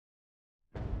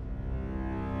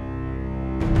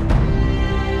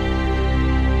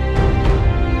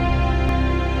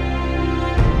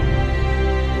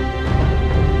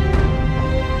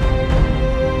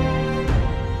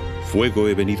Fuego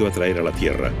he venido a traer a la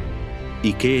tierra.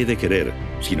 ¿Y qué he de querer,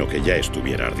 sino que ya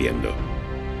estuviera ardiendo?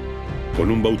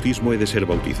 Con un bautismo he de ser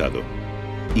bautizado.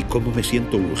 ¿Y cómo me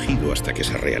siento ungido hasta que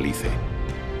se realice?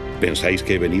 ¿Pensáis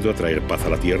que he venido a traer paz a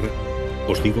la tierra?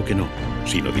 Os digo que no,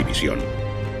 sino división.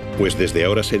 Pues desde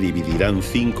ahora se dividirán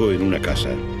 5 en una casa,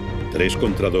 3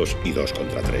 contra 2 y 2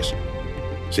 contra 3.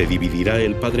 Se dividirá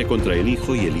el padre contra el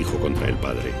hijo y el hijo contra el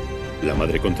padre, la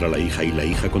madre contra la hija y la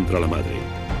hija contra la madre,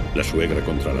 la suegra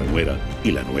contra la nuera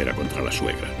y la nuera contra la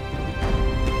suegra.